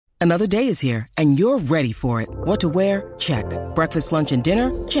Another day is here, and you're ready for it. What to wear? Check. Breakfast, lunch, and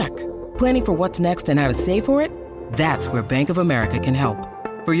dinner? Check. Planning for what's next and how to save for it? That's where Bank of America can help.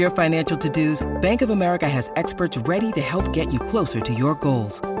 For your financial to-dos, Bank of America has experts ready to help get you closer to your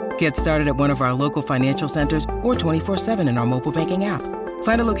goals. Get started at one of our local financial centers or 24/7 in our mobile banking app.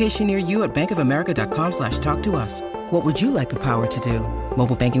 Find a location near you at bankofamerica.com/talktous. What would you like the power to do?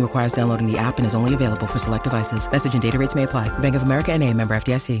 Mobile banking requires downloading the app and is only available for select devices. Message and data rates may apply. Bank of America N.A., member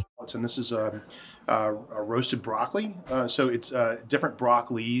FDIC. And this is a roasted broccoli. So it's different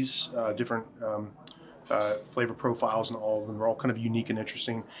broccolis, different flavor profiles, and all of them are all kind of unique and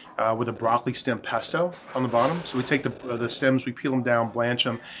interesting, with a broccoli stem pesto on the bottom. So we take the stems, we peel them down, blanch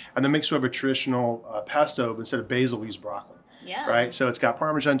them, and then make sort of a traditional pesto, but instead of basil, we use broccoli. Yeah. Right. So it's got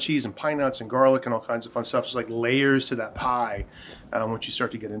Parmesan cheese and pine nuts and garlic and all kinds of fun stuff. It's like layers to that pie once you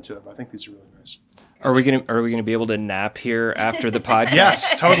start to get into it. But I think these are really nice. Are we gonna be able to nap here after the podcast?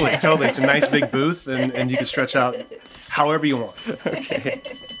 Yes, totally. It's a nice big booth, and you can stretch out however you want. Okay.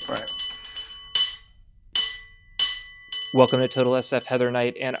 All right. Welcome to Total SF, Heather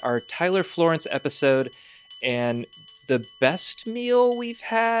Knight, and our Tyler Florence episode, and the best meal we've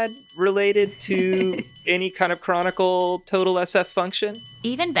had related to any kind of Chronicle Total SF function.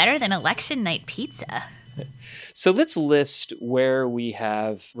 Even better than election night pizza. So let's list where we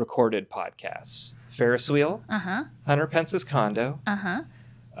have recorded podcasts. Ferris wheel, Hunter Pence's condo,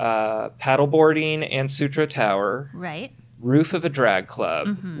 paddleboarding and Sutro Tower, right? Roof of a drag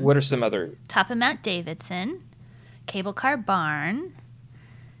club. What are some other? Top of Mount Davidson, Cable Car Barn,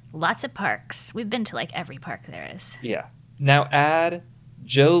 lots of parks. We've been to like every park there is. Yeah. Now add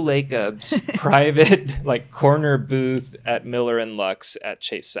Joe Lacob's private like corner booth at Miller and Lux at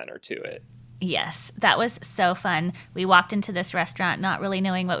Chase Center to it. Yes, that was so fun. We walked into this restaurant not really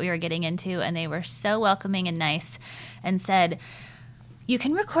knowing what we were getting into, and they were so welcoming and nice and said, you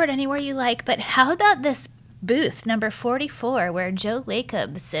can record anywhere you like, but how about this booth number 44 where Joe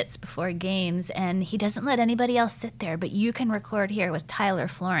Lacob sits before games, and he doesn't let anybody else sit there, but you can record here with Tyler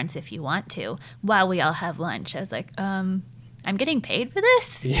Florence if you want to while we all have lunch. I was like, I'm getting paid for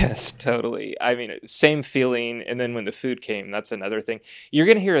this? Yes, totally. I mean, same feeling. And then when the food came, that's another thing. You're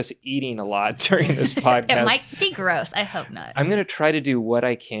going to hear us eating a lot during this podcast. It might be gross. I hope not. I'm going to try to do what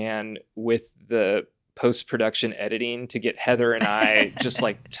I can with the post-production editing to get Heather and I just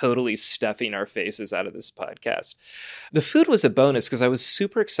like totally stuffing our faces out of this podcast. The food was a bonus because I was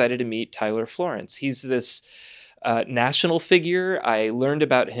super excited to meet Tyler Florence. He's this national figure. I learned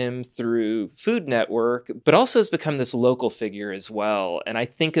about him through Food Network, but also has become this local figure as well. And I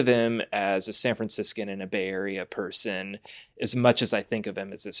think of him as a San Franciscan and a Bay Area person as much as I think of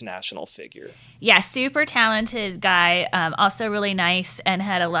him as this national figure. Yeah, super talented guy, also really nice, and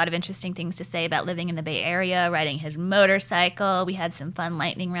had a lot of interesting things to say about living in the Bay Area, riding his motorcycle. We had some fun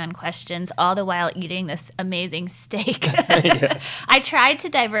lightning round questions, all the while eating this amazing steak. Yes. I tried to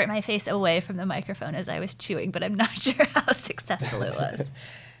divert my face away from the microphone as I was chewing, but I'm not sure how successful it was.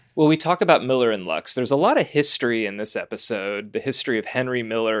 Well, we talk about Miller and Lux. There's a lot of history in this episode, the history of Henry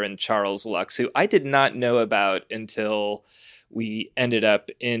Miller and Charles Lux, who I did not know about until we ended up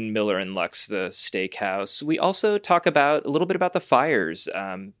in Miller and Lux, the steakhouse. We also talk about a little bit about the fires.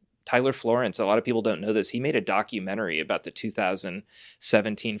 Tyler Florence, a lot of people don't know this. He made a documentary about the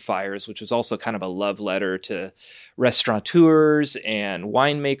 2017 fires, which was also kind of a love letter to restaurateurs and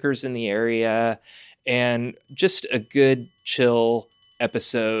winemakers in the area, and just a good, chill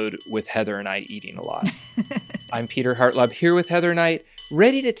episode with Heather and I eating a lot. I'm Peter Hartlaub here with Heather Knight,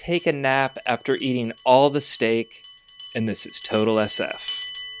 ready to take a nap after eating all the steak, and this is Total SF.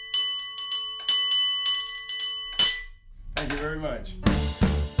 Thank you very much.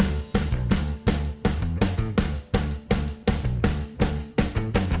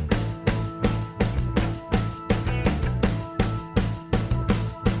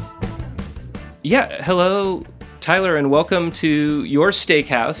 Yeah, hello, Tyler, and welcome to your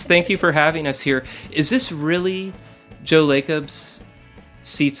steakhouse. Thank you for having us here. Is this really Joe Lacob's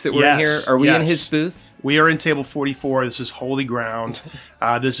seats that we're in here? Are we in his booth? We are in table 44. This is holy ground.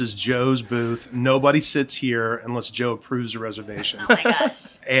 This is Joe's booth. Nobody sits here unless Joe approves a reservation. Oh my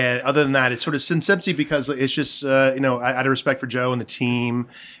gosh. And other than that, it's sort of since empty because it's just, out of respect for Joe and the team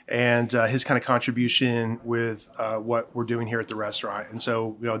and his kind of contribution with what we're doing here at the restaurant. And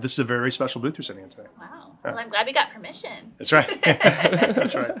so, this is a very special booth you're sitting in today. Wow. Well, I'm glad we got permission. That's right.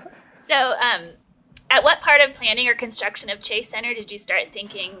 That's right. So, at what part of planning or construction of Chase Center did you start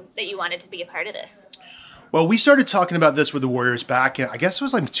thinking that you wanted to be a part of this? Well, we started talking about this with the Warriors back in, I guess it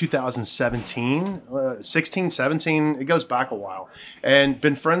was like 2017, 16, 17. It goes back a while. And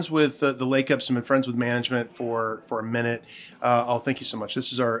been friends with the Lakeups and been friends with management for a minute. Thank you so much.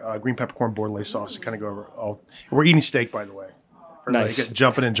 This is our green peppercorn bordelaise sauce to kind of go over. We're eating steak, by the way. Nice.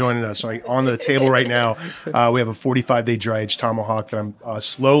 Jumping and joining us. So on the table right now, we have a 45-day dry-aged tomahawk that I'm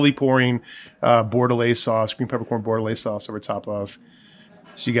slowly pouring bordelaise sauce, green peppercorn bordelaise sauce over top of.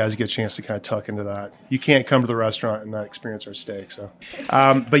 So you guys get a chance to kind of tuck into that. You can't come to the restaurant and not experience our steak. So,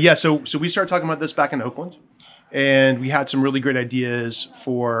 but yeah, so we started talking about this back in Oakland, and we had some really great ideas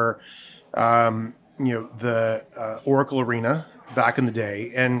for, the Oracle Arena back in the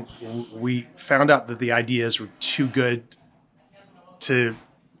day, and we found out that the ideas were too good to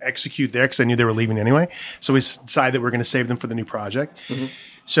execute there because I knew they were leaving anyway. So we decided that we're going to save them for the new project. Mm-hmm.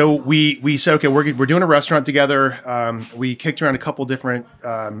 So we said, okay, we're doing a restaurant together. We kicked around a couple different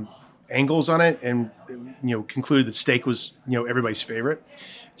angles on it, and concluded that steak was everybody's favorite.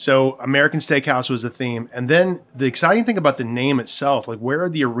 So American Steakhouse was the theme, and then the exciting thing about the name itself, like where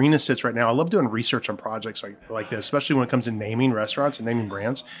the arena sits right now. I love doing research on projects like this, especially when it comes to naming restaurants and naming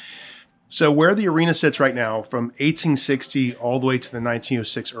brands. So where the arena sits right now, from 1860 all the way to the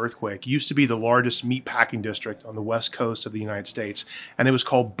 1906 earthquake, used to be the largest meat packing district on the west coast of the United States, and it was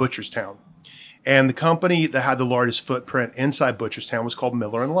called Butcherstown. And the company that had the largest footprint inside Butcherstown was called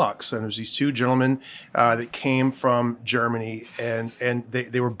Miller and Lux. And it was these two gentlemen that came from Germany, and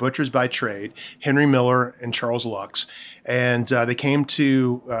they were butchers by trade, Henry Miller and Charles Lux. And they came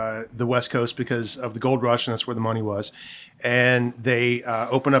to the West Coast because of the gold rush, and that's where the money was. And they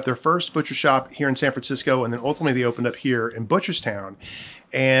opened up their first butcher shop here in San Francisco, and then ultimately they opened up here in Butcherstown.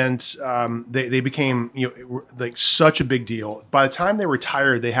 And they became like such a big deal. By the time they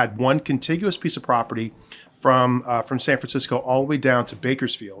retired, they had one contiguous piece of property from San Francisco all the way down to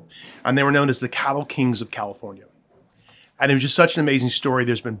Bakersfield, and they were known as the Cattle Kings of California. And it was just such an amazing story.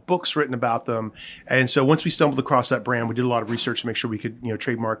 There's been books written about them. And so once we stumbled across that brand, we did a lot of research to make sure we could,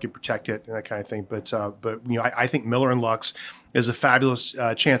 trademark and protect it and that kind of thing. But I think Miller and Lux is a fabulous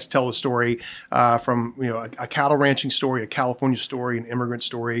chance to tell a story from, a cattle ranching story, a California story, an immigrant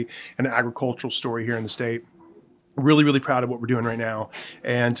story, an agricultural story here in the state. Really, really proud of what we're doing right now.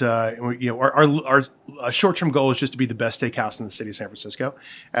 And, our short-term goal is just to be the best steakhouse in the city of San Francisco.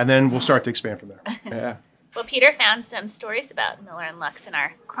 And then we'll start to expand from there. Yeah. Well, Peter found some stories about Miller and Lux in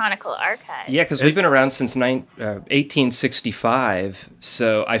our Chronicle archive. Yeah, because we've been around since 1865.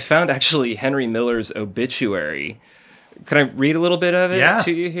 So I found actually Henry Miller's obituary. Can I read a little bit of it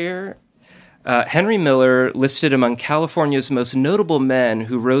to you here? Henry Miller, listed among California's most notable men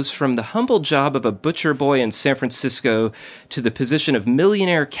who rose from the humble job of a butcher boy in San Francisco to the position of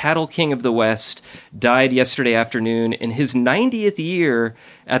millionaire cattle king of the West, died yesterday afternoon in his 90th year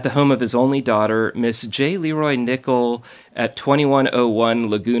at the home of his only daughter, Miss J. Leroy Nickel, at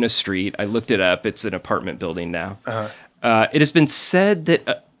 2101 Laguna Street. I looked it up. It's an apartment building now. It has been said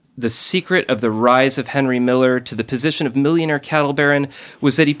that the secret of the rise of Henry Miller to the position of millionaire cattle baron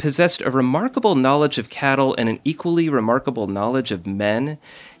was that he possessed a remarkable knowledge of cattle and an equally remarkable knowledge of men.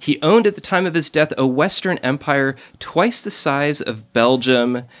 He owned at the time of his death a Western empire twice the size of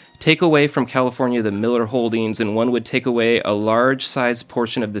Belgium. Take away from California the Miller holdings, and one would take away a large-sized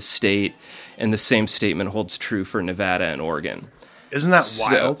portion of the state, and the same statement holds true for Nevada and Oregon. Isn't that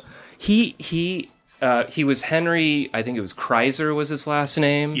wild? So, he was Henry, I think it was Kreiser was his last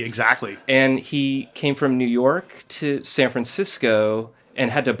name. Yeah, exactly. And he came from New York to San Francisco and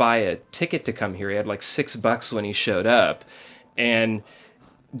had to buy a ticket to come here. He had like $6 when he showed up. And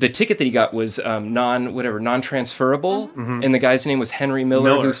the ticket that he got was non-transferable. Mm-hmm. And the guy's name was Henry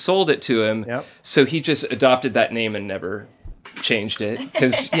Miller, who sold it to him. Yep. So he just adopted that name and never changed it,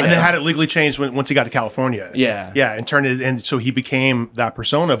 and then had it legally changed once he got to California. And turned it, and so he became that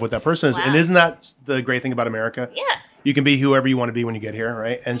persona of what that person is. Wow. And isn't that the great thing about America? Yeah, you can be whoever you want to be when you get here,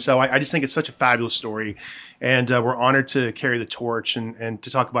 right? And so I just think it's such a fabulous story, and we're honored to carry the torch and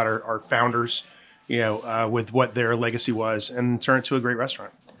to talk about our founders, with what their legacy was, and turn it to a great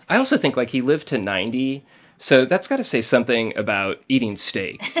restaurant. I also think he lived to 90. So that's got to say something about eating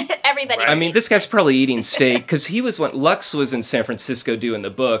steak. Everybody. I mean, this guy's probably eating steak because Lux was in San Francisco doing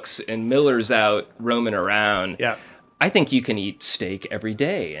the books, and Miller's out roaming around. Yeah. I think you can eat steak every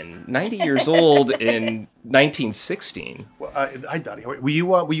day, and 90 years old in 1916. Well, hi, Dottie. Will you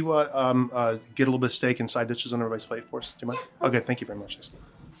get a little bit of steak and side dishes on everybody's plate for us? Do you mind? Okay, thank you very much.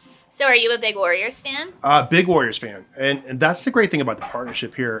 So are you a big Warriors fan? Big Warriors fan. And that's the great thing about the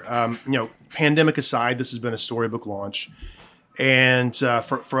partnership here. Pandemic aside, this has been a storybook launch. And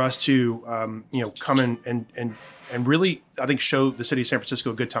for us to, come in and really, I think, show the city of San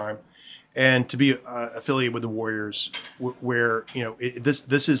Francisco a good time and to be affiliated with the Warriors, where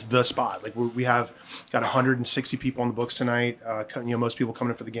this is the spot. Like we have got 160 people on the books tonight. Most people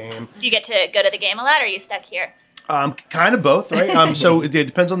coming in for the game. Do you get to go to the game a lot, or are you stuck here? Kind of both, right? So it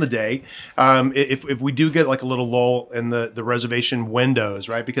depends on the day. If we do get like a little lull in the reservation windows,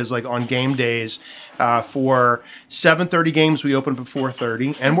 right? Because like on game days, for 7:30 games, we open up at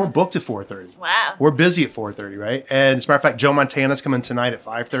 4:30, and we're booked at 4:30. Wow. We're busy at 4:30, right? And as a matter of fact, Joe Montana's coming tonight at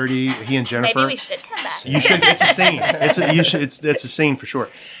 5:30. He and Jennifer. Maybe we should come back. You should. It's a scene. It's a scene for sure.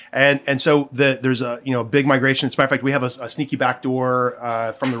 And so there's a big migration. As a matter of fact, we have a sneaky back door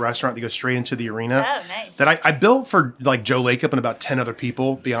from the restaurant that goes straight into the arena. Oh, nice. That I built for like Joe Lacob and about 10 other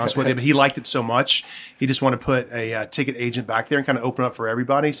people, to be honest with you. But he liked it so much, he just wanted to put a ticket agent back there and kind of open up for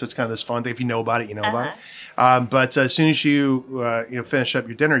everybody. So it's kind of this fun thing. If you know about it, you know about it. But as soon as you finish up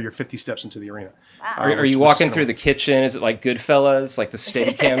your dinner, you're 50 steps into the arena. Wow. Are you walking through the kitchen? Is it like Goodfellas, like the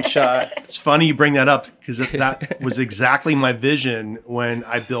Steadicam shot? It's funny you bring that up because that was exactly my vision when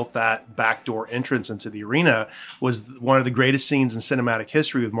I built that backdoor entrance into the arena. Was one of the greatest scenes in cinematic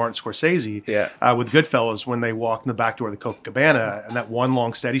history with Martin Scorsese, with Goodfellas, when they walked in the back door of the Copacabana, and that one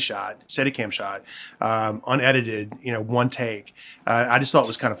long Steadicam shot, unedited, one take. I just thought it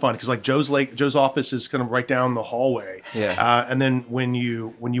was kind of fun because like Joe's office is kind of right down the hallway, and then when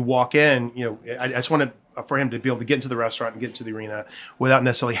you walk in, I just wanted for him to be able to get into the restaurant and get into the arena without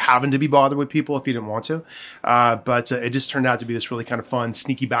necessarily having to be bothered with people if he didn't want to. But it just turned out to be this really kind of fun,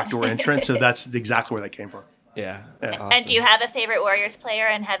 sneaky backdoor entrance. So that's exactly where that came from. Yeah. Awesome. And do you have a favorite Warriors player,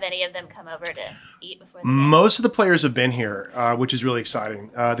 and have any of them come over to eat before the game? Most of the players have been here, which is really exciting.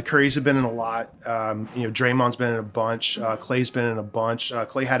 The Currys have been in a lot. Draymond's been in a bunch. Clay's been in a bunch.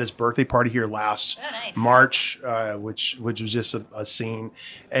 Clay had his birthday party here last March, which was just a scene.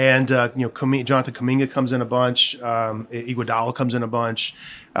 And Jonathan Kuminga comes in a bunch. Iguodala comes in a bunch.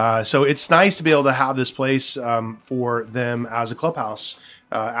 So it's nice to be able to have this place for them as a clubhouse.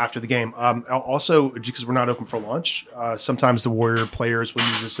 After the game. Also, because we're not open for lunch, sometimes the Warrior players will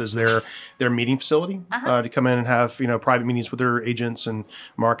use this as their meeting facility to come in and have private meetings with their agents and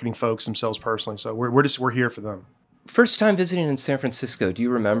marketing folks themselves personally. So we're here for them. First time visiting in San Francisco, do you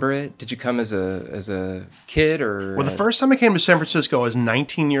remember it? Did you come as a kid or? Well, the first time I came to San Francisco, I was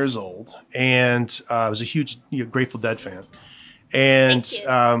 19 years old, and I was a huge Grateful Dead fan. And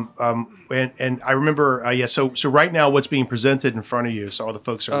and I remember, so right now what's being presented in front of you, so all the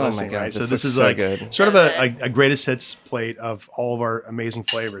folks are listening, right? So this is sort of a greatest hits plate of all of our amazing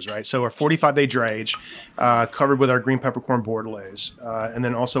flavors, right? So our 45-day dry age, covered with our green peppercorn bordelaise, and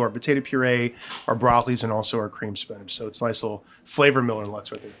then also our potato puree, our broccolis, and also our cream spinach. So it's a nice little flavor Miller and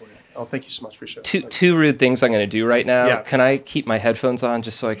Lux right there for you. Oh, thank you so much. Appreciate it. Two rude things I'm going to do right now. Yeah. Can I keep my headphones on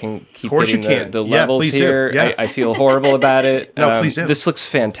just so I can keep getting the levels here? Yeah. I feel horrible about it. No, please do. This looks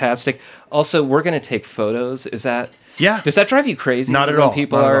fantastic. Also, we're going to take photos. Is that? Yeah. Does that drive you crazy? Not at when all.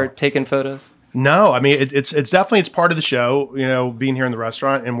 People are taking photos? No, I mean it's definitely part of the show, being here in the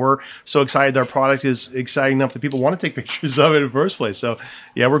restaurant, and we're so excited that our product is exciting enough that people want to take pictures of it in the first place. So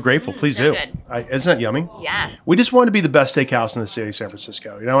yeah, we're grateful. Please so do. Isn't that yummy? Yeah. We just want to be the best steakhouse in the city of San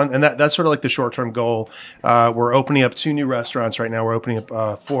Francisco, and that's sort of like the short term goal. We're opening up 2 new restaurants right now. We're opening up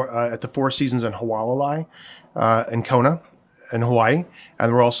at the Four Seasons in Hualalai, in Kona, in Hawaii,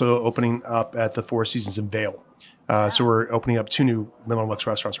 and we're also opening up at the Four Seasons in Vail. So we're opening up 2 new Miller Lux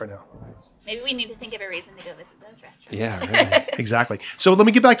restaurants right now. Maybe we need to think of a reason to go visit those restaurants. Yeah, really. Exactly. So let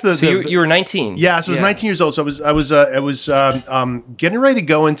me get back to the. So you were 19. Yeah, so I was 19 years old. So I was getting ready to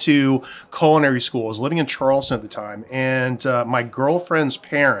go into culinary school. I was living in Charleston at the time, and my girlfriend's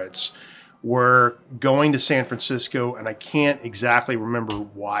parents were going to San Francisco, and I can't exactly remember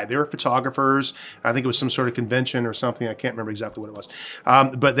why. They were photographers. I think it was some sort of convention or something. I can't remember exactly what it was.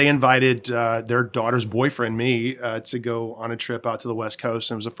 But they invited their daughter's boyfriend, me, to go on a trip out to the West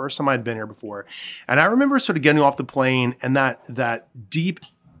Coast. And it was the first time I'd been here before. And I remember sort of getting off the plane and that deep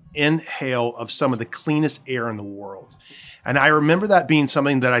inhale of some of the cleanest air in the world. And I remember that being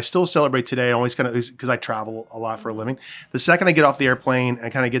something that I still celebrate today. I always kind of, because I travel a lot for a living. The second I get off the airplane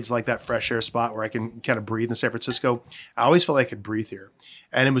and kind of get to like that fresh air spot where I can kind of breathe in San Francisco, I always felt like I could breathe here.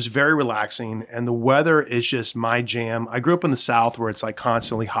 And it was very relaxing. And the weather is just my jam. I grew up in the South where it's like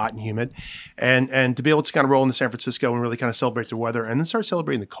constantly hot and humid. And to be able to kind of roll into San Francisco and really kind of celebrate the weather and then start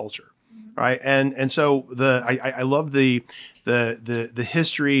celebrating the culture. Right. And so I love the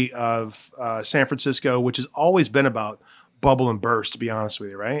history of San Francisco, which has always been about bubble and burst, to be honest with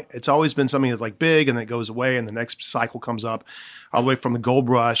you, right? It's always been something that's like big and then it goes away and the next cycle comes up, all the way from the gold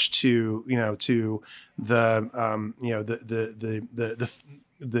rush to the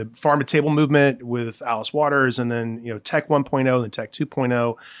the farm to table movement with Alice Waters, and then Tech 1.0, then Tech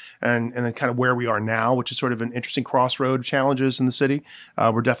 2.0, and then kind of where we are now, which is sort of an interesting crossroad of challenges in the city.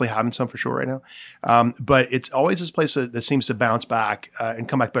 We're definitely having some for sure right now, but it's always this place that seems to bounce back and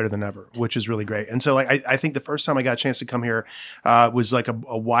come back better than ever, which is really great. And so I think the first time I got a chance to come here was like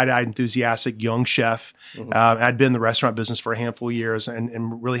a wide-eyed, enthusiastic young chef. I'd been in the restaurant business for a handful of years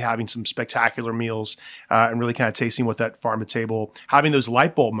and really having some spectacular meals and really kind of tasting what that farm to table, having those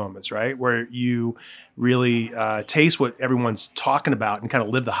light bulb moments, right? Where you really taste what everyone's talking about and kind of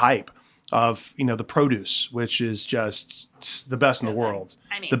live the hype of, the produce, which is just the best in the world.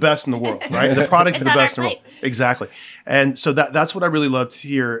 The best in the world, right? The product is the best in the world. Exactly. And so that's what I really loved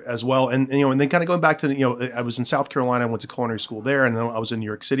here as well. And then kind of going back to, I was in South Carolina, I went to culinary school there, and then I was in New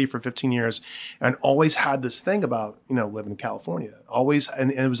York City for 15 years and always had this thing about, living in California. Always.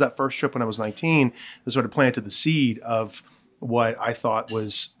 And it was that first trip when I was 19 that sort of planted the seed of what I thought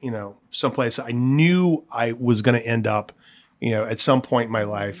was, someplace I knew I was going to end up, at some point in my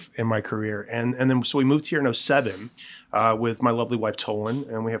life, in my career. And then, so we moved here in 2007 with my lovely wife, Tolan,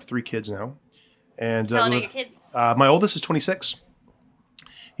 and we have 3 kids now. And how old are your kids? My oldest is 26.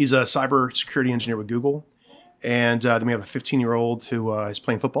 He's a cybersecurity engineer with Google. And then we have a 15-year-old who is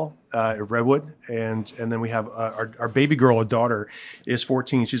playing football at Redwood. And then we have our baby girl, a daughter, is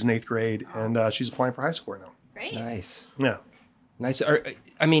 14. She's in 8th grade, and she's applying for high school right now. Great. Nice. Yeah. Nice.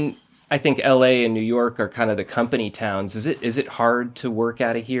 I think LA and New York are kind of the company towns. Is it hard to work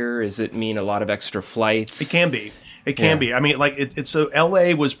out of here? Does it mean a lot of extra flights? It can be. It can be. I mean, like it's so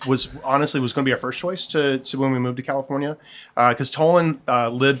LA was honestly going to be our first choice to when we moved to California, because Tolan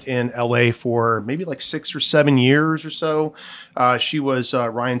lived in LA for maybe like 6 or 7 years or so. She was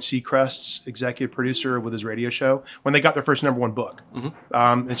Ryan Seacrest's executive producer with his radio show when they got their first #1 book,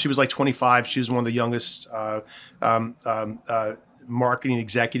 and she was like 25. She was one of the youngest marketing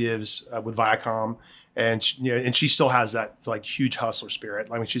executives with Viacom. And she still has that like huge hustler spirit.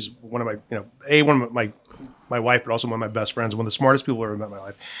 I mean, she's one of my my wife, but also one of my best friends, one of the smartest people I've ever met in my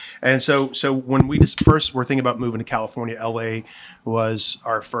life. And so when we just first were thinking about moving to California, LA was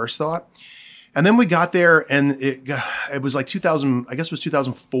our first thought. And then we got there, and it was like 2000. I guess it was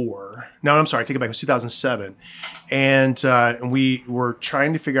 2004. No, I'm sorry, I take it back. It was 2007, and we were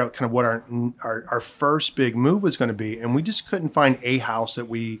trying to figure out kind of what our first big move was going to be, and we just couldn't find a house that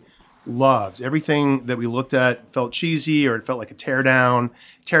we loved. Everything that we looked at felt cheesy, or it felt like a tear down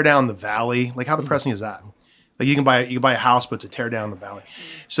the valley. Like, how depressing is that? Like, you can buy a house, but it's a tear down the valley.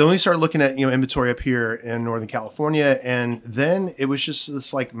 So then we started looking at inventory up here in Northern California, and then it was just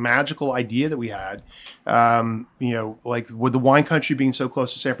this like magical idea that we had. Like with the wine country being so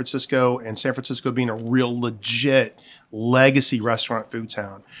close to San Francisco, and San Francisco being a real legit legacy restaurant food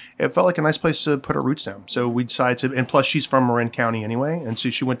town, it felt like a nice place to put our roots down. So we decided to, and plus she's from Marin County anyway, and so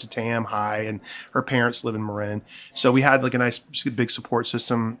she went to TAM High, and her parents live in Marin. So we had like a nice big support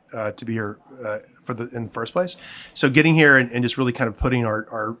system to be here in the first place. So getting here and just really kind of putting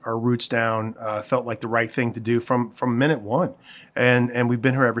our roots down felt like the right thing to do from minute one. And we've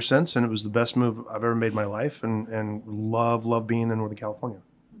been here ever since, and it was the best move I've ever made in my life, and love being in Northern California.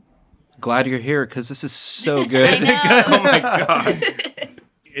 Glad you're here, because this is so good. Oh my God.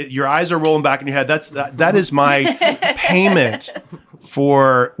 Your eyes are rolling back in your head. That is my payment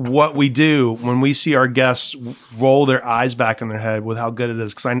for what we do when we see our guests roll their eyes back in their head with how good it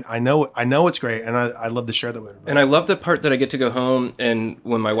is. Because I know it's great, and I love to share that with everybody. And I love the part that I get to go home, and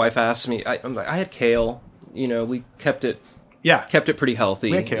when my wife asks me, I'm like, I had kale. We kept it. Yeah. Kept it pretty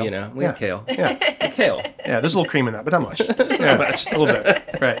healthy. We had kale. We had kale. Yeah. Kale. Yeah, there's a little cream in that, but not much. Yeah, a little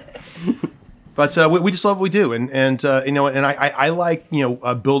bit. Right. But we just love what we do. And I like,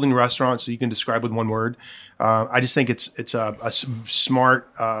 building restaurants that you can describe with one word. I just think it's a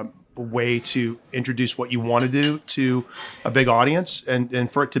smart way to introduce what you want to do to a big audience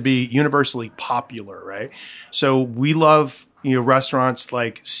and for it to be universally popular, right? So we love restaurants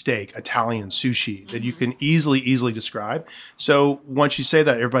like steak, Italian, sushi that you can easily describe. So once you say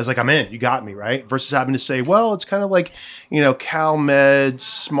that, everybody's like, I'm in, you got me, right? Versus having to say, well, it's kind of like, CalMed,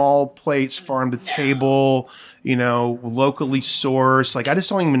 small plates, farm to table, locally sourced. Like, I just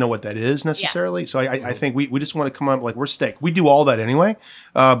don't even know what that is necessarily. Yeah. So I think we just want to come up like we're steak. We do all that anyway,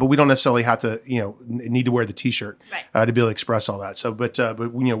 but we don't necessarily have to, need to wear the T-shirt to be able to express all that. So, but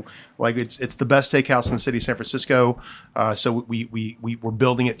like it's the best steakhouse in the city of San Francisco. So we're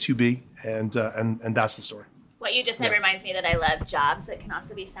building it to be, and that's the story. What you just said reminds me that I love jobs that can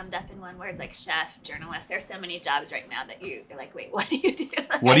also be summed up in one word, like chef, journalist. There's so many jobs right now that you're like, wait, what do you do?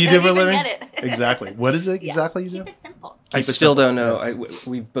 What do you do for a living? Get it. Exactly. What is it exactly you do? Keep it simple. I still don't know.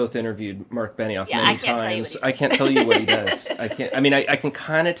 We've both interviewed Mark Benioff many times. I can't tell you what he does. I can't. I mean, I can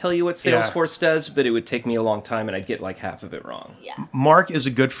kind of tell you what Salesforce does, but it would take me a long time, and I'd get like half of it wrong. Yeah. Mark is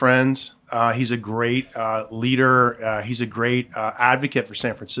a good friend. He's a great leader. He's a great advocate for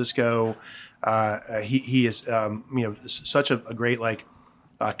San Francisco. He is such a great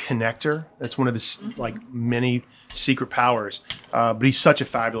connector. That's one of his many secret powers. But he's such a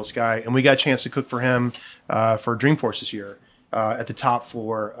fabulous guy, and we got a chance to cook for him for Dreamforce this year at the top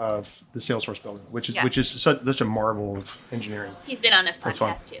floor of the Salesforce building, which is such a marvel of engineering. He's been on this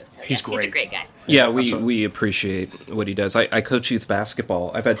podcast too. So he's great. He's a great guy. Yeah, we appreciate what he does. I coach youth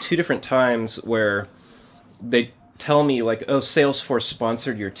basketball. I've had 2 different times where they tell me Salesforce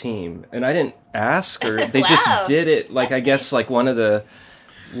sponsored your team, and I didn't ask, or they just did it. I guess one of the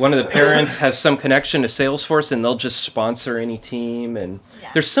parents has some connection to Salesforce, and they'll just sponsor any team. And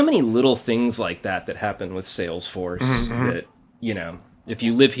there's so many little things like that happen with Salesforce that, if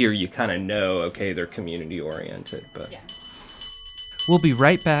you live here, you kind of know, okay, they're community oriented. But we'll be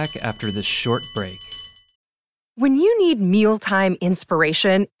right back after this short break. When you need mealtime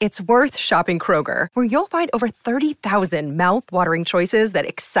inspiration, it's worth shopping Kroger, where you'll find over 30,000 mouth-watering choices that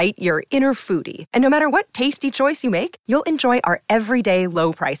excite your inner foodie. And no matter what tasty choice you make, you'll enjoy our everyday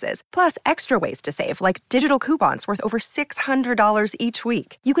low prices, plus extra ways to save, like digital coupons worth over $600 each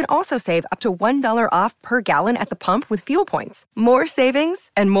week. You can also save up to $1 off per gallon at the pump with fuel points. More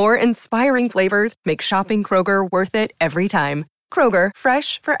savings and more inspiring flavors make shopping Kroger worth it every time. Kroger,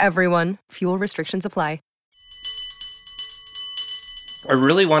 fresh for everyone. Fuel restrictions apply. I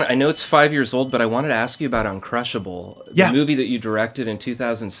know it's 5 years old, but I wanted to ask you about Uncrushable, the movie that you directed in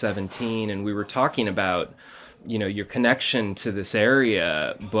 2017, and we were talking about, your connection to this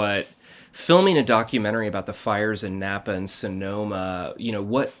area, but filming a documentary about the fires in Napa and Sonoma,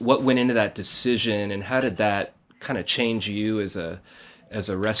 what went into that decision, and how did that kind of change you as a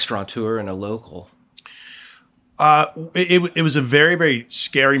restaurateur and a local? It was a very, very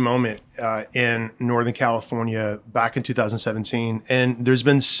scary moment in Northern California back in 2017. And there's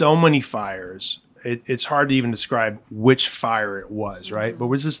been so many fires. It's hard to even describe which fire it was, right? But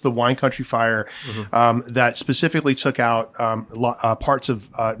was this the Wine Country fire that specifically took out parts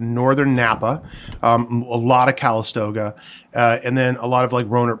of northern Napa, a lot of Calistoga, and then a lot of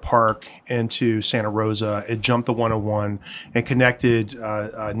Rohnert Park into Santa Rosa. It jumped the 101 and connected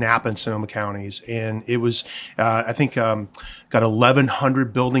Napa and Sonoma counties. And it was, I think, got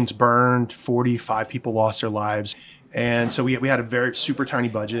 1,100 buildings burned, 45 people lost their lives. And so we had a very super tiny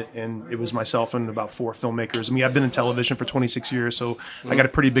budget, and it was myself and about 4 filmmakers. I mean, I've been in television for 26 years, so I got a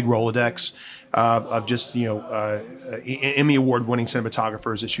pretty big Rolodex of just, Emmy Award-winning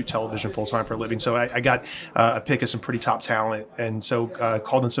cinematographers that shoot television full-time for a living. So I got a pick of some pretty top talent, and so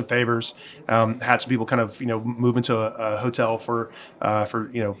called in some favors, had some people kind of, move into a hotel for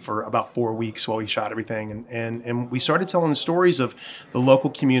about 4 weeks while we shot everything. And we started telling the stories of the local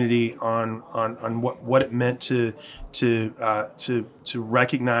community on what it meant to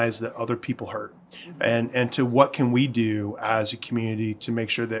recognize that other people hurt, and to what can we do as a community to make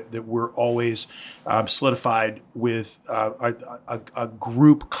sure that we're always solidified with a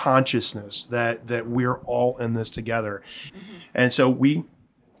group consciousness that we're all in this together. And so we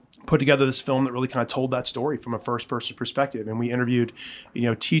put together this film that really kind of told that story from a first-person perspective, and we interviewed,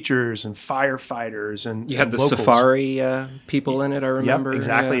 teachers and firefighters and you had the locals. Safari people in it. I remember. Yep,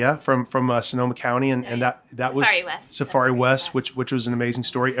 exactly. Yeah, from Sonoma County, and that was Safari West, which was an amazing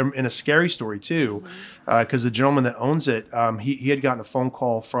story and a scary story too, because the gentleman that owns it, he had gotten a phone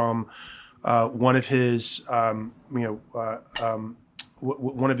call from one of his one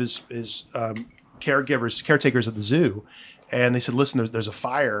of his caretakers at the zoo. And they said, listen, there's a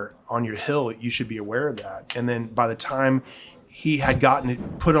fire on your hill. You should be aware of that. And then by the time he had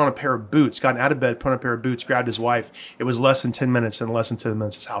put on a pair of boots, gotten out of bed, put on a pair of boots, grabbed his wife, it was less than 10 minutes. And less than 10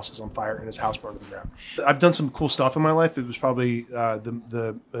 minutes, his house is on fire and his house burned to the ground. I've done some cool stuff in my life. It was probably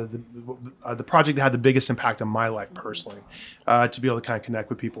the project that had the biggest impact on my life personally, to be able to kind of connect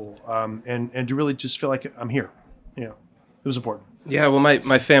with people and to really just feel like I'm here. It was important. Yeah, well,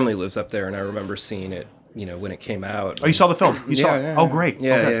 my family lives up there, and I remember seeing it. When it came out. Oh, you saw the film? You saw it? Yeah. Oh, great.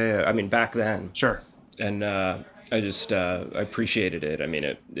 Yeah. I mean, back then. Sure. And I just I appreciated it. I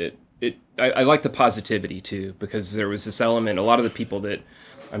mean, I like the positivity too, because there was this element. A lot of the people that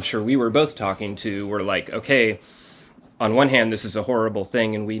I'm sure we were both talking to were like, okay, on one hand, this is a horrible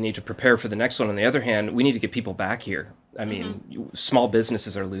thing, and we need to prepare for the next one. On the other hand, we need to get people back here. I mean, small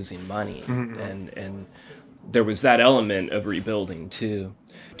businesses are losing money, and there was that element of rebuilding too.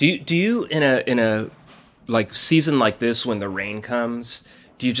 Do you in a like season like this, when the rain comes,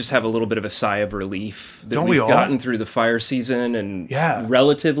 do you just have a little bit of a sigh of relief that don't we've we all? Gotten through the fire season and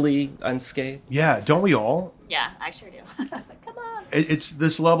relatively unscathed? Yeah, don't we all? Yeah, I sure do. Come on. It's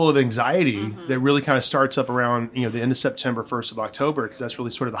this level of anxiety that really kind of starts up around the end of September, 1st of October, because that's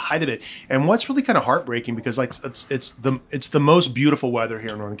really sort of the height of it. And what's really kind of heartbreaking, because like it's the most beautiful weather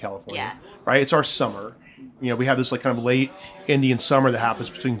here in Northern California, right? It's our summer. We have this like kind of late Indian summer that happens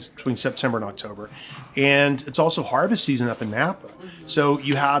between September and October, and it's also harvest season up in Napa. So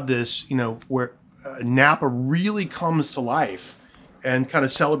you have this, where Napa really comes to life, and kind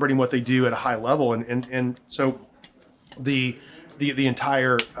of celebrating what they do at a high level, and so the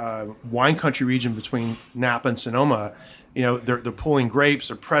entire wine country region between Napa and Sonoma. They're pulling grapes,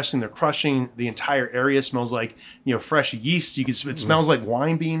 they're pressing, they're crushing. The entire area smells like fresh yeast. It smells like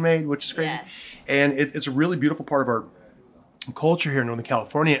wine being made, which is crazy. Yeah. And it's a really beautiful part of our culture here in Northern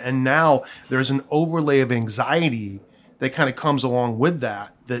California. And now there's an overlay of anxiety that kind of comes along with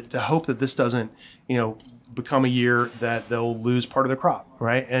that to hope that this doesn't become a year that they'll lose part of their crop,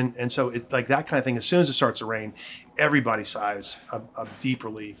 right? And so it's like that kind of thing. As soon as it starts to rain, everybody sighs a deep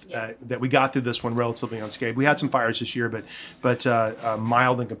relief that we got through this one relatively unscathed. We had some fires this year, but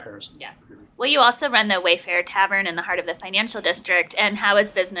mild in comparison. Yeah. Well, you also run the Wayfarer Tavern in the heart of the financial district. And how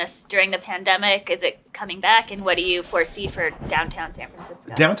is business during the pandemic? Is it coming back? And what do you foresee for downtown San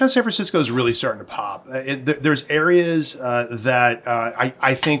Francisco? Downtown San Francisco is really starting to pop. There's areas that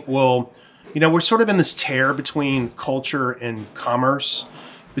I think will, we're sort of in this tear between culture and commerce,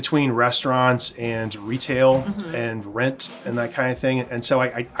 between restaurants and retail and rent and that kind of thing. And so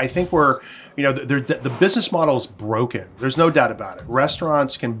I think we're, the business model is broken. There's no doubt about it.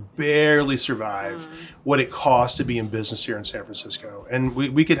 Restaurants can barely survive what it costs to be in business here in San Francisco. And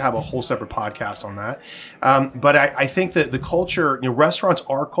we could have a whole separate podcast on that. But I think that the culture, restaurants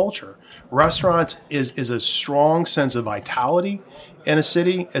are culture. Restaurants is a strong sense of vitality in a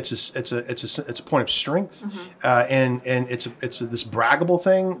city. It's a point of strength, and it's this braggable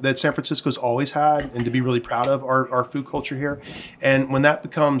thing that San Francisco's always had, and to be really proud of our food culture here. And when that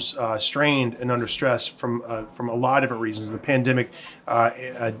becomes strained and under stress from a lot of different reasons, the pandemic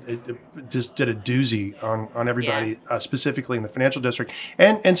it just did a doozy on everybody, specifically in the financial district,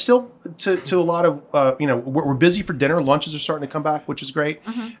 and still to a lot of we're busy for dinner. Lunches are starting to come back, which is great.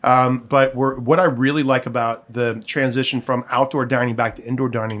 But what I really like about the transition from outdoor dining back to indoor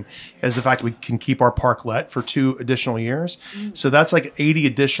dining is the fact that we can keep our park let for 2 additional years. So that's like 80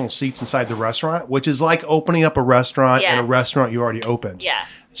 additional seats inside the restaurant, which is like opening up a restaurant in a restaurant you already opened. Yeah.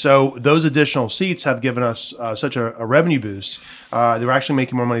 So those additional seats have given us such a revenue boost. We're actually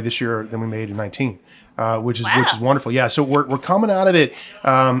making more money this year than we made in 2019. Which is wonderful. Yeah, so we're coming out of it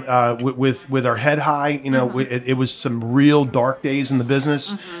with our head high. It was some real dark days in the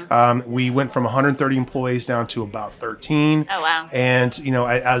business. We went from 130 employees down to about 13. Oh wow! And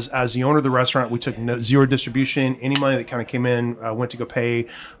as the owner of the restaurant, we took zero distribution. Any money that kind of came in went to go pay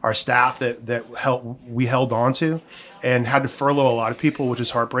our staff that we held on to, and had to furlough a lot of people, which is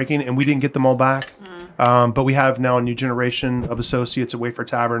heartbreaking. And we didn't get them all back. But we have now a new generation of associates at Wayfarer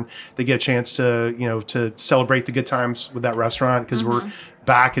Tavern. They get a chance to celebrate the good times with that restaurant, because we're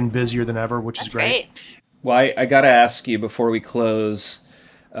back and busier than ever, which is great. Well, I got to ask you before we close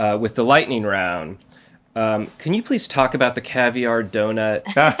with the lightning round. Can you please talk about the caviar donut?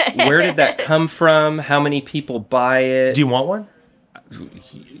 Where did that come from? How many people buy it? Do you want one?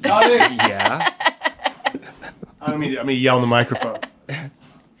 Yeah. I mean, yell in the microphone.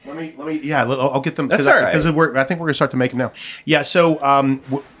 Let me. Yeah, I'll get them. That's all right. Because I think we're going to start to make them now. Yeah. So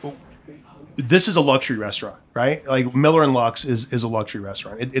this is a luxury restaurant, right? Like Miller and Lux is a luxury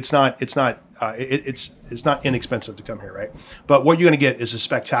restaurant. It's not inexpensive to come here, right? But what you're going to get is a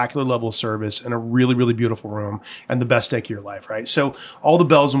spectacular level of service and a really, really beautiful room and the best steak of your life, right? So all the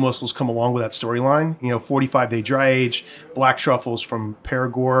bells and whistles come along with that storyline. 45-day dry age, black truffles from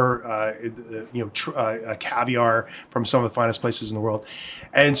Perigord, caviar from some of the finest places in the world.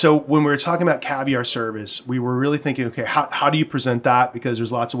 And so when we were talking about caviar service, we were really thinking, okay, how do you present that? Because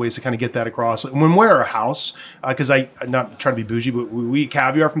there's lots of ways to kind of get that across. When we're a house, because I'm not trying to be bougie, but we eat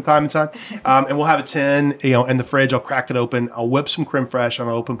caviar from time to time. And we'll have a tin, in the fridge. I'll crack it open. I'll whip some creme fraiche, and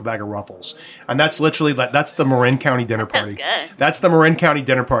I'll open up a bag of Ruffles. And that's literally that's the Marin County dinner party. That's good. That's the Marin County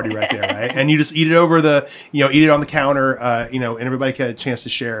dinner party right there, right? And you just eat it over eat it on the counter, and everybody get a chance to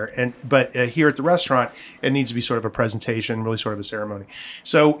share. But here at the restaurant, it needs to be sort of a presentation, really sort of a ceremony.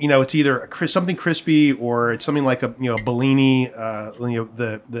 So it's either something crispy, or it's something like a Bellini,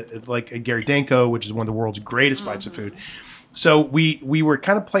 like a Gary Danko, which is one of the world's greatest bites of food. So we were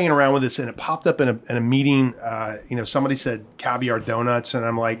kind of playing around with this, and it popped up in a meeting. Somebody said caviar donuts, and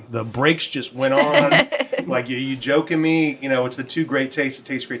I'm like, the brakes just went on. Like you joking me, it's the two great tastes that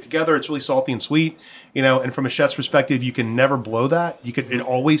taste great together. It's really salty and sweet, and from a chef's perspective, you can never blow that. It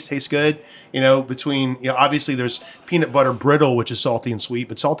always tastes good, between, obviously there's peanut butter brittle, which is salty and sweet,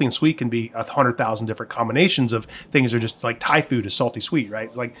 but salty and sweet can be 100,000 different combinations of things. Are just like Thai food is salty sweet,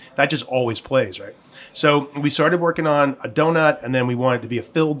 right? Like that just always plays, right? So we started working on a donut, and then we wanted it to be a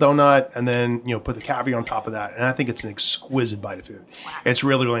filled donut, and then put the caviar on top of that. And I think it's an exquisite bite of food. Wow. It's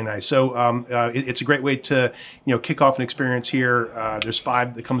really, really nice. So it's a great way to kick off an experience here. There's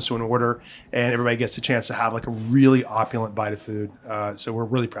 5 that comes to an order, and everybody gets a chance to have like a really opulent bite of food. So we're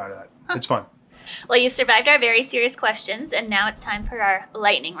really proud of that. Huh. It's fun. Well, you survived our very serious questions, and now it's time for our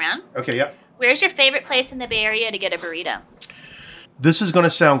lightning round. Okay, yeah. Where's your favorite place in the Bay Area to get a burrito? This is going to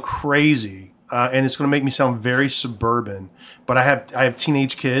sound crazy. And it's going to make me sound very suburban, but I have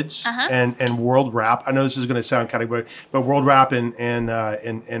teenage kids and World Wrap. I know this is going to sound kind of weird, but World Wrap in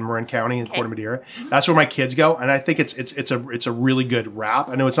Marin County in Corte Madera. That's where my kids go, and I think it's a really good wrap.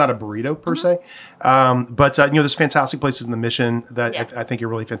 I know it's not a burrito per se, but there's fantastic places in the Mission that I think are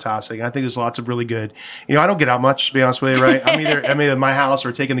really fantastic, and I think there's lots of really good. I don't get out much, to be honest with you, right? I'm either at my house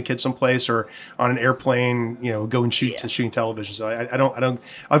or taking the kids someplace or on an airplane, going shooting television. So I don't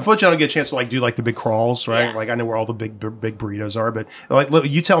unfortunately I don't get a chance to do like the big crawls, right? Yeah. Like I know where all the big burritos are, but look,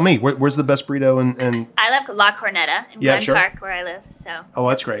 you tell me where's the best burrito in I love La Corneta in Glen Park where I live. So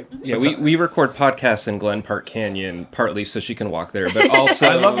that's great. Yeah, we record podcasts in Glen Park Canyon partly so she can walk there, but also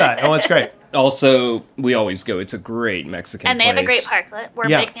I love that. Oh, that's great. Also, we always go. It's a great Mexican place. And they have a great parklet. We're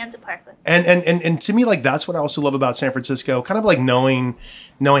big fans of parklets. And to me, that's what I also love about San Francisco, kind of knowing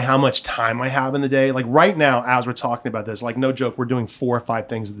how much time I have in the day. Like right now, as we're talking about this, no joke, we're doing 4 or 5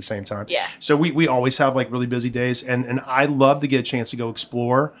 things at the same time. Yeah. So we always have really busy days. And I love to get a chance to go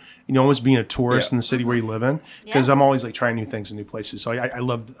explore, almost being a tourist in the city where you live in, because I'm always trying new things in new places. So I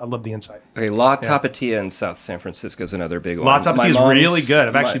love the insight. Okay, La Tapatia in South San Francisco is another big one. La Tapatia is really good.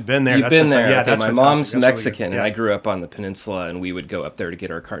 I've actually been there. You've been there. Yeah, okay, my mom's Mexican, really and I grew up on the peninsula, and we would go up there to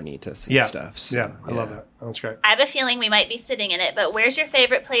get our carnitas and stuff. So, yeah, I love that. That's great. I have a feeling we might be sitting in it, but where's your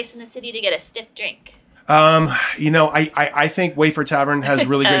favorite place in the city to get a stiff drink? I think Wayfair Tavern has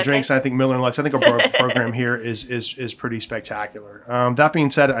really great drinks, and I think Miller and Lux. I think our program here is pretty spectacular. That being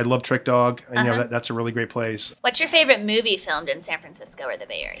said, I love Trick Dog, and that's a really great place. What's your favorite movie filmed in San Francisco or the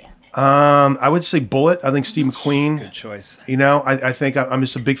Bay Area? I would say Bullet. I think Steve McQueen. Good choice. I think I'm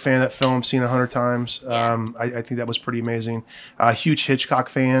just a big fan of that film. Seen it 100 times. I think that was pretty amazing. Huge Hitchcock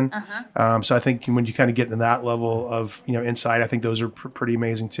fan. So I think when you kind of get into that level of insight, I think those are pretty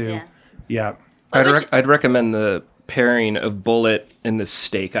amazing too. Yeah. I'd recommend the pairing of Bullet and the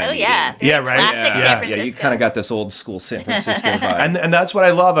steak. Yeah, right. Yeah, you kind of got this old school San Francisco vibe, and that's what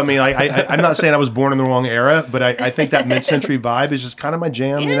I love. I mean, I'm not saying I was born in the wrong era, but I think that mid-century vibe is just kind of my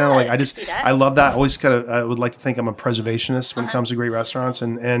jam. I love that. I always kind of would like to think I'm a preservationist when it comes to great restaurants,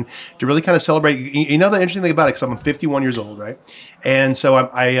 and to really kind of celebrate. The interesting thing about it, because I'm 51 years old, right? And so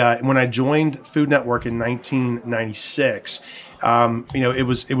I when I joined Food Network in 1996.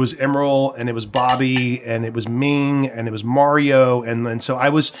 It was Emerald, and it was Bobby, and it was Ming, and it was Mario, and so I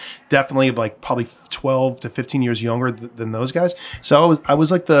was definitely probably 12 to 15 years younger than those guys. So I was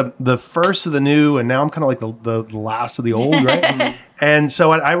like the first of the new, and now I'm kind of like the last of the old, right? And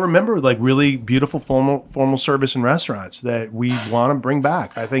so I remember really beautiful formal service in restaurants that we want to bring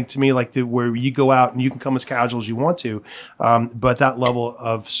back. I think to me where you go out and you can come as casual as you want to, but that level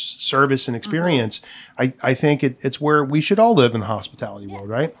of service and experience, I think it's where we should all live in the hospitality world,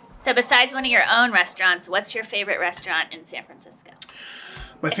 right? So besides one of your own restaurants, what's your favorite restaurant in San Francisco?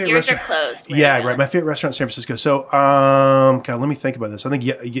 My favorite yours restaurant. Are closed. Yeah, right. My favorite restaurant in San Francisco. So, God, let me think about this. I think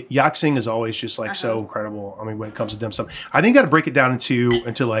Yak Sing is always just so incredible. I mean, when it comes to dim sum, I think you got to break it down into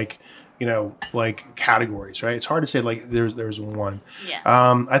categories, right? It's hard to say there's one. Yeah.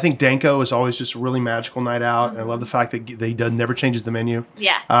 I think Danko is always just a really magical night out, and I love the fact that he never changes the menu.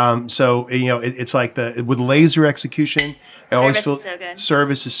 Yeah. So it's like with laser execution.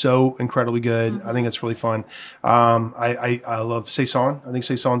 Service is so incredibly good. I think it's really fun. I love Saison. I think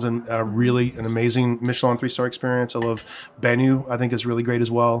Saison's really an amazing Michelin 3-star experience. I love Benu. I think is really great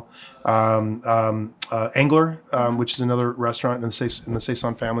as well. Angler, which is another restaurant in the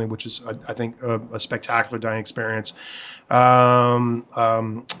Saison family, which is I think a spectacular dining experience. What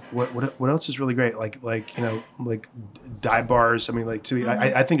else is really great? Like dive bars. I mean, like to me,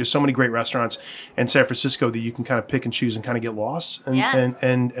 I think there's so many great restaurants in San Francisco that you can kind of pick and choose and kind of get lost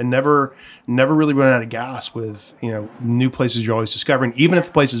and never really run out of gas with, new places you're always discovering, even if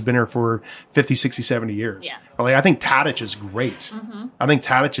the place has been here for 50, 60, 70 years. Yeah. Like, I think Tadich is great. I think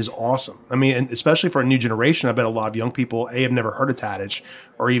Tadich is awesome. I mean, and especially for a new generation, I bet a lot of young people have never heard of Tadich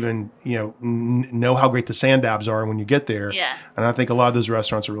or even, know how great the sand dabs are when you get there. Yeah. And I think a lot of those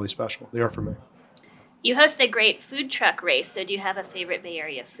restaurants are really special. They are for me. You host the Great Food Truck Race, so do you have a favorite Bay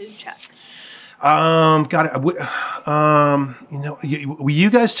Area food truck? Will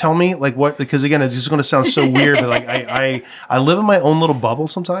you guys tell me like what? Because again, it's just going to sound so weird, but like I live in my own little bubble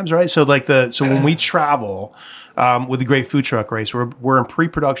sometimes, right? So when we travel with the Great Food Truck Race, we're in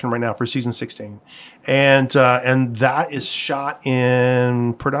pre-production right now for season 16, and that is shot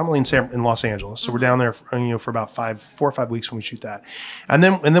predominantly in Los Angeles. So we're down there for about 4 or 5 weeks when we shoot that, and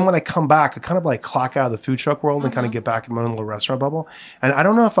then when I come back, I kind of like clock out of the food truck world and kind of get back in my own little restaurant bubble. And I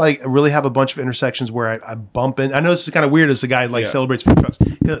don't know if I really have a bunch of intersections where I bump in. I know this is kind of weird as a guy celebrates food trucks.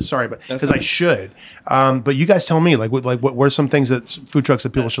 Sorry, but because I should. But you guys tell me what are some things that food trucks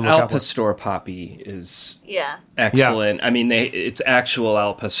that people should look Al out for? Pastor Poppy is Yeah. excellent. I mean, it's actual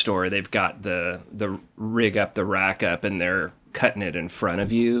Al Pastor. They've got the rig up, the rack up, and they're cutting it in front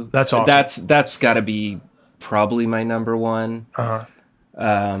of you. That's awesome. That's got to be probably my number one. I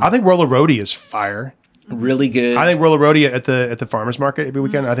think Roller Roadie is fire. Really good. I think Roller Roadie at the farmers market every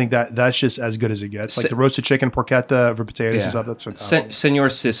weekend. I think that's just as good as it gets. Like the roasted chicken, porchetta for potatoes and stuff. That's fantastic. Senor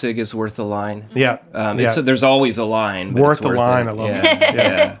Sissig is worth the line. Yeah. There's always a line. But worth it's the line. I love it.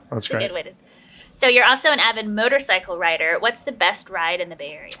 Yeah. That's great. A good way to. So you're also an avid motorcycle rider. What's the best ride in the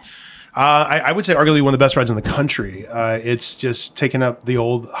Bay Area? I would say arguably one of the best rides in the country. It's just taking up the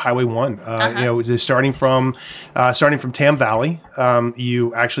old Highway 1. Starting from Tam Valley,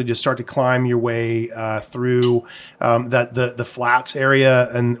 you actually just start to climb your way through the flats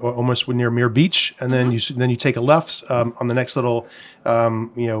area and almost near Muir Beach, and then you take a left on the next little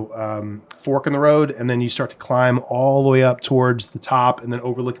fork in the road, and then you start to climb all the way up towards the top, and then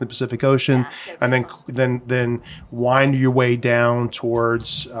overlooking the Pacific Ocean, and then wind your way down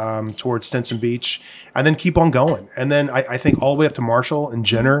towards Stinson Beach, and then keep on going. And then I think all the way up to Marshall and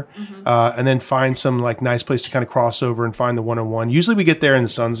Jenner, and then find some like nice place to kind of cross over and find the 101. Usually we get there and the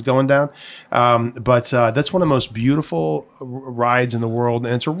sun's going down, but that's one of the most beautiful rides in the world,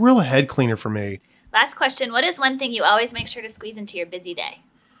 and it's a real head cleaner for me. Last question. What is one thing you always make sure to squeeze into your busy day?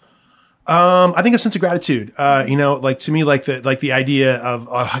 I think a sense of gratitude. Like to me, like the idea of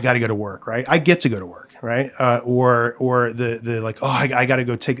I got to go to work, right? I get to go to work, right? Or the like, I got to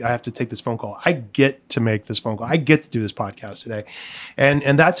go I have to take this phone call. I get to make this phone call. I get to do this podcast today,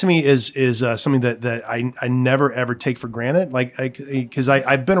 and that to me is something that I never ever take for granted. Like because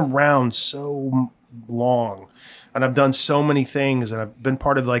I've been around so long, and I've done so many things, and I've been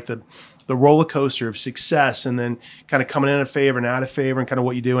part of like the roller coaster of success, and then kind of coming in a favor and out of favor, and kind of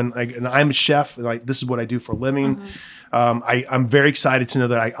what you do. And I'm a chef. And like this is what I do for a living. I'm very excited to know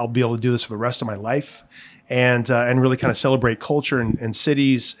that I'll be able to do this for the rest of my life, and really kind of celebrate culture and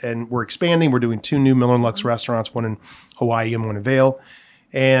cities. And we're expanding. We're doing 2 new Miller & Lux restaurants, one in Hawaii and one in Vail.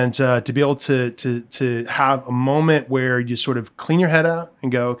 And to be able to have a moment where you sort of clean your head out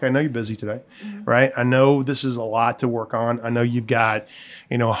and go, okay, I know you're busy today, right? I know this is a lot to work on. I know you've got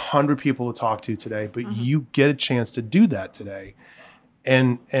 100 people to talk to today, but you get a chance to do that today.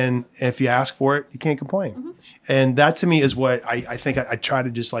 And if you ask for it, you can't complain. And that to me is what I think I try to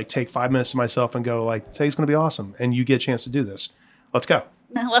just like take 5 minutes to myself and go like, today's going to be awesome. And you get a chance to do this. Let's go.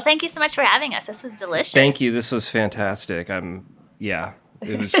 Well, thank you so much for having us. This was delicious. Thank you. This was fantastic.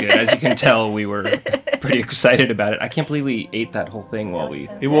 It was good. As you can tell, we were pretty excited about it. I can't believe we ate that whole thing while we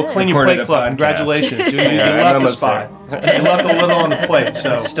It will clean your plate club. Congratulations. You left the spot. You left a little on the plate,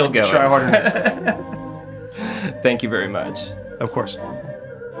 so still going. Try harder next time. Thank you very much. Of course.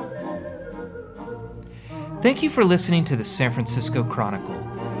 Thank you for listening to the San Francisco Chronicle.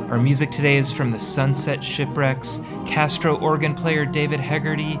 Our music today is from the Sunset Shipwrecks, Castro organ player David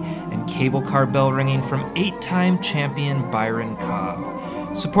Hegarty, and cable car bell ringing from 8-time champion Byron Cobb.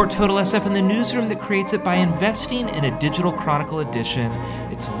 Support Total SF and the newsroom that creates it by investing in a digital Chronicle edition.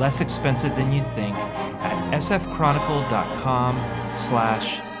 It's less expensive than you think at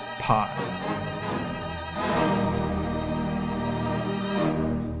sfchronicle.com/pod.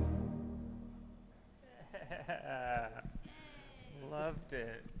 Loved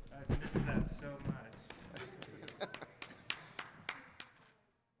it. I missed that so much.